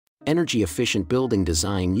Energy-efficient building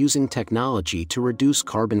design using technology to reduce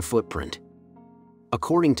carbon footprint.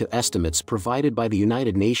 According to estimates provided by the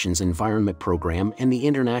United Nations Environment Programme and the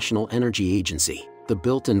International Energy Agency, the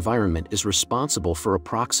built environment is responsible for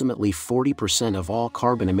approximately 40% of all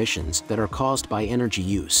carbon emissions that are caused by energy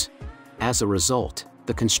use. As a result,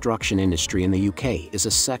 the construction industry in the UK is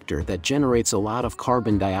a sector that generates a lot of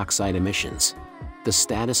carbon dioxide emissions. The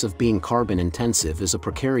status of being carbon-intensive is a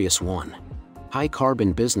precarious one.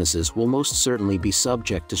 High-carbon businesses will most certainly be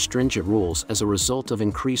subject to stringent rules as a result of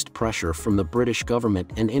increased pressure from the British government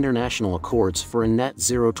and international accords for a net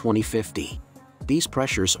zero 2050. These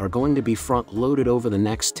pressures are going to be front-loaded over the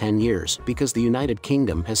next 10 years because the United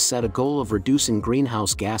Kingdom has set a goal of reducing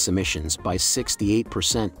greenhouse gas emissions by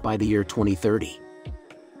 68% by the year 2030.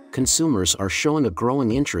 Consumers are showing a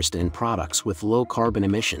growing interest in products with low carbon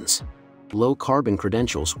emissions. Low carbon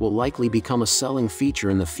credentials will likely become a selling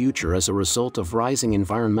feature in the future as a result of rising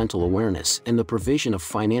environmental awareness and the provision of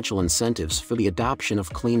financial incentives for the adoption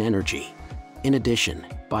of clean energy. In addition,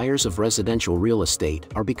 buyers of residential real estate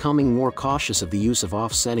are becoming more cautious of the use of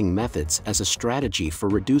offsetting methods as a strategy for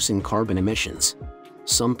reducing carbon emissions.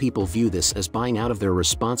 Some people view this as buying out of their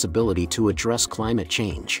responsibility to address climate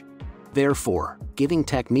change. Therefore, giving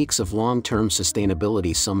techniques of long-term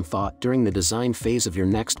sustainability some thought during the design phase of your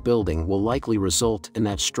next building will likely result in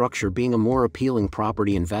that structure being a more appealing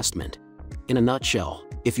property investment. In a nutshell,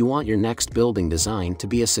 if you want your next building design to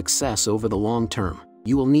be a success over the long term,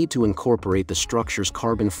 you will need to incorporate the structure's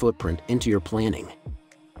carbon footprint into your planning.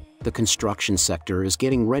 The construction sector is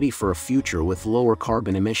getting ready for a future with lower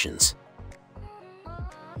carbon emissions.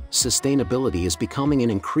 Sustainability is becoming an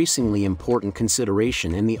increasingly important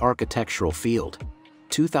consideration in the architectural field.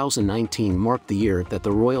 2019 marked the year that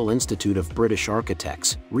the Royal Institute of British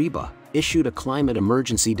Architects, RIBA, issued a climate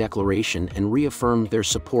emergency declaration and reaffirmed their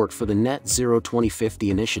support for the Net Zero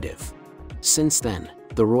 2050 initiative. Since then,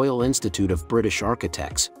 the Royal Institute of British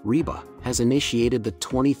Architects, RIBA, has initiated the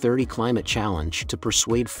 2030 Climate Challenge to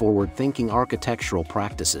persuade forward-thinking architectural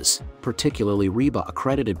practices, particularly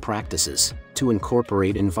RIBA-accredited practices, to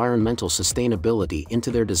incorporate environmental sustainability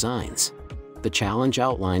into their designs. The challenge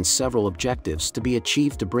outlines several objectives to be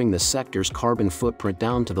achieved to bring the sector's carbon footprint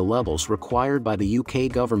down to the levels required by the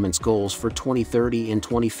UK government's goals for 2030 and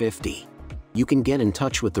 2050. You can get in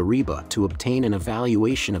touch with the RIBA to obtain an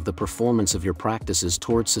evaluation of the performance of your practices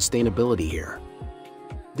towards sustainability here.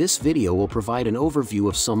 This video will provide an overview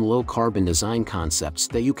of some low-carbon design concepts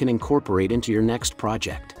that you can incorporate into your next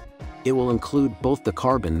project. It will include both the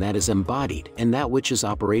carbon that is embodied and that which is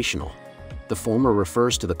operational. The former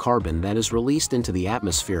refers to the carbon that is released into the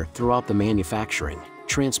atmosphere throughout the manufacturing,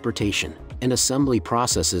 transportation, and assembly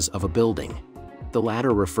processes of a building. The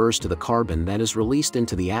latter refers to the carbon that is released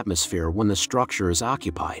into the atmosphere when the structure is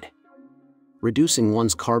occupied. Reducing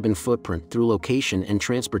one's carbon footprint through location and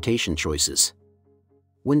transportation choices.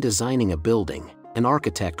 When designing a building, an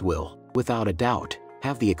architect will, without a doubt,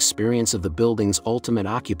 have the experience of the building's ultimate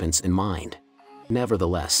occupants in mind.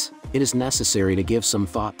 Nevertheless, it is necessary to give some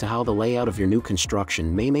thought to how the layout of your new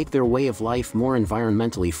construction may make their way of life more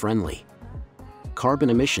environmentally friendly. Carbon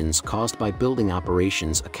emissions caused by building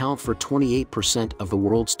operations account for 28% of the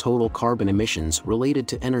world's total carbon emissions related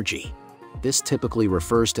to energy. This typically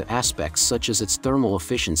refers to aspects such as its thermal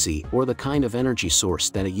efficiency or the kind of energy source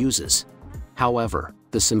that it uses. However,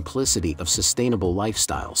 the simplicity of sustainable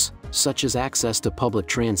lifestyles, such as access to public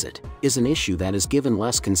transit, is an issue that is given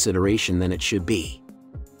less consideration than it should be.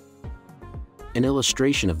 An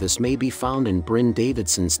illustration of this may be found in Bryn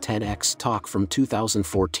Davidson's TEDx talk from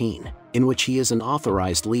 2014, in which he is an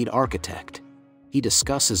authorized lead architect. He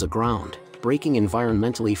discusses a ground-breaking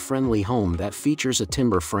environmentally friendly home that features a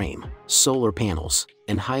timber frame, solar panels,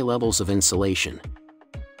 and high levels of insulation.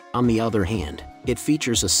 On the other hand, it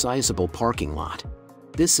features a sizable parking lot.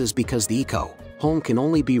 This is because the eco-home can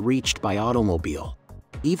only be reached by automobile.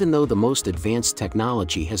 Even though the most advanced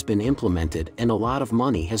technology has been implemented and a lot of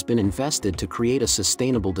money has been invested to create a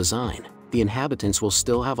sustainable design, the inhabitants will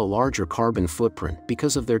still have a larger carbon footprint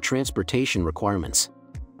because of their transportation requirements.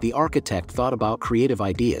 The architect thought about creative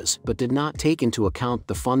ideas but did not take into account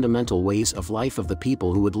the fundamental ways of life of the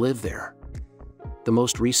people who would live there. The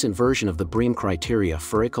most recent version of the BREEAM criteria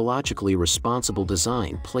for ecologically responsible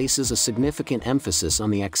design places a significant emphasis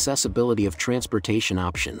on the accessibility of transportation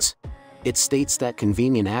options. It states that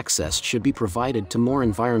convenient access should be provided to more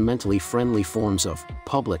environmentally friendly forms of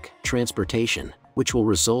public transportation, which will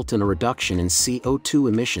result in a reduction in CO2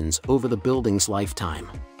 emissions over the building's lifetime.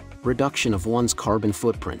 Reduction of one's carbon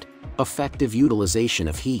footprint. Effective utilization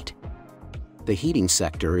of heat. The heating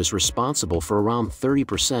sector is responsible for around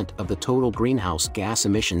 30% of the total greenhouse gas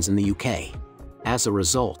emissions in the UK. As a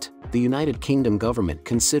result, the United Kingdom government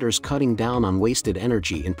considers cutting down on wasted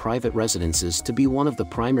energy in private residences to be one of the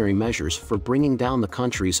primary measures for bringing down the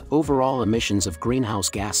country's overall emissions of greenhouse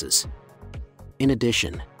gases. In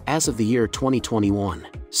addition, as of the year 2021,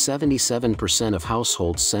 77% of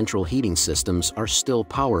households' central heating systems are still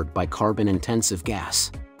powered by carbon-intensive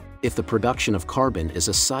gas. If the production of carbon is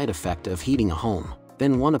a side effect of heating a home,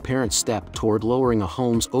 then one apparent step toward lowering a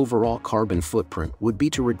home's overall carbon footprint would be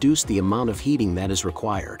to reduce the amount of heating that is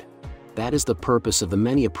required. That is the purpose of the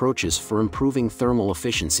many approaches for improving thermal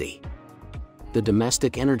efficiency. The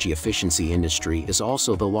domestic energy efficiency industry is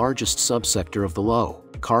also the largest subsector of the low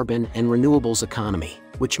carbon and renewables economy,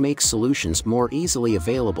 which makes solutions more easily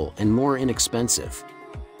available and more inexpensive.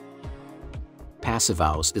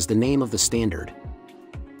 Passivhaus is the name of the standard.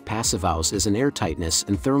 Passivhaus is an airtightness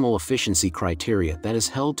and thermal efficiency criteria that is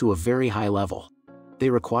held to a very high level. They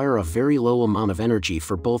require a very low amount of energy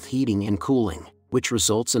for both heating and cooling, which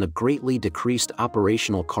results in a greatly decreased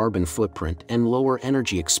operational carbon footprint and lower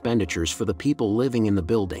energy expenditures for the people living in the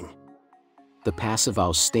building. The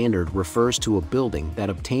Passivhaus standard refers to a building that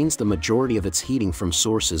obtains the majority of its heating from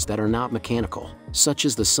sources that are not mechanical, such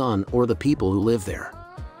as the sun or the people who live there.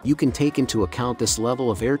 You can take into account this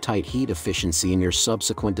level of airtight heat efficiency in your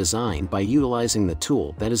subsequent design by utilizing the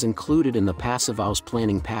tool that is included in the Passivhaus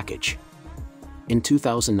planning package. In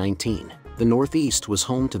 2019, the Northeast was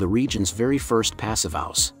home to the region's very first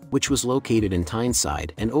Passivhaus, which was located in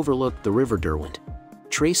Tyneside and overlooked the River Derwent.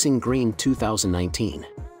 Tracing Green 2019.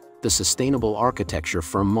 The sustainable architecture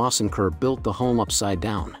firm Moss & Kerr built the home upside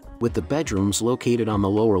down, with the bedrooms located on the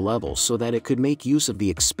lower level so that it could make use of the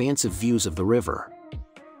expansive views of the river.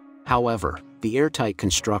 However, the airtight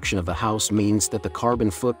construction of the house means that the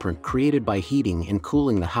carbon footprint created by heating and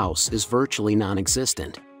cooling the house is virtually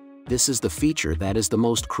non-existent. This is the feature that is the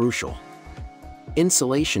most crucial.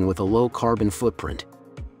 Insulation with a low carbon footprint.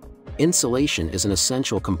 Insulation is an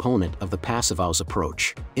essential component of the Passivhaus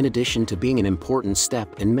approach, in addition to being an important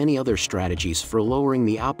step in many other strategies for lowering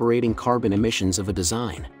the operating carbon emissions of a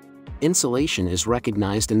design. Insulation is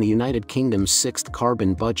recognized in the United Kingdom's 6th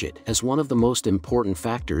carbon budget as one of the most important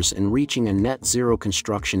factors in reaching a net zero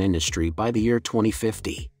construction industry by the year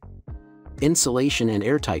 2050. Insulation and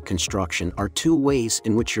airtight construction are two ways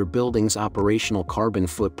in which your building's operational carbon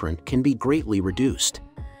footprint can be greatly reduced.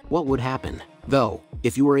 What would happen, though,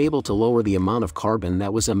 if you were able to lower the amount of carbon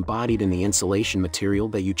that was embodied in the insulation material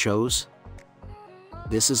that you chose?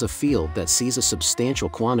 This is a field that sees a substantial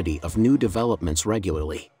quantity of new developments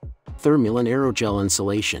regularly. Thermal and aerogel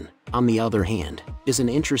insulation, on the other hand, is an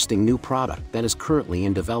interesting new product that is currently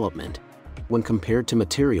in development. When compared to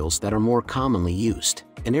materials that are more commonly used,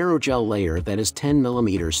 an aerogel layer that is 10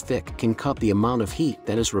 mm thick can cut the amount of heat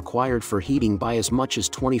that is required for heating by as much as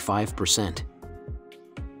 25%.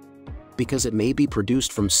 Because it may be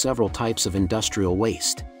produced from several types of industrial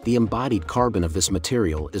waste, the embodied carbon of this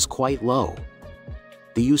material is quite low.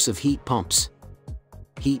 The use of heat pumps.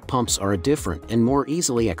 Heat pumps are a different and more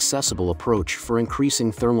easily accessible approach for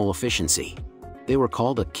increasing thermal efficiency. They were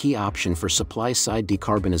called a key option for supply-side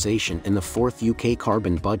decarbonization in the 4th UK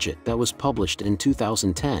carbon budget that was published in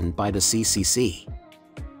 2010 by the CCC.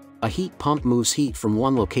 A heat pump moves heat from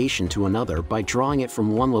one location to another by drawing it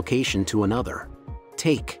from one location to another.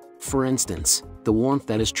 Take, for instance, the warmth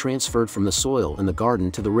that is transferred from the soil in the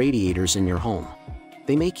garden to the radiators in your home.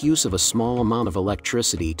 They make use of a small amount of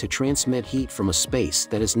electricity to transmit heat from a space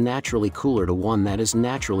that is naturally cooler to one that is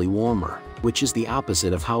naturally warmer, which is the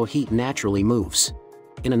opposite of how heat naturally moves.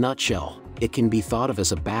 In a nutshell, it can be thought of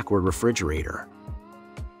as a backward refrigerator.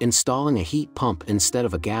 Installing a heat pump instead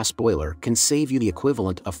of a gas boiler can save you the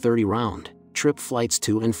equivalent of 30 round-trip flights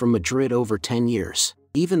to and from Madrid over 10 years,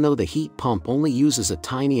 even though the heat pump only uses a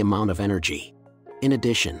tiny amount of energy. In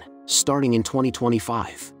addition, starting in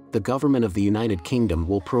 2025, the government of the United Kingdom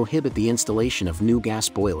will prohibit the installation of new gas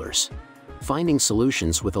boilers. Finding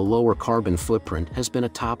solutions with a lower carbon footprint has been a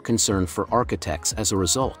top concern for architects as a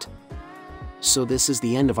result. So this is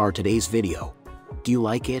the end of our today's video. Do you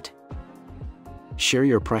like it? Share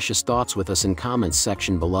your precious thoughts with us in comments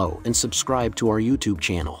section below and subscribe to our YouTube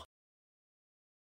channel.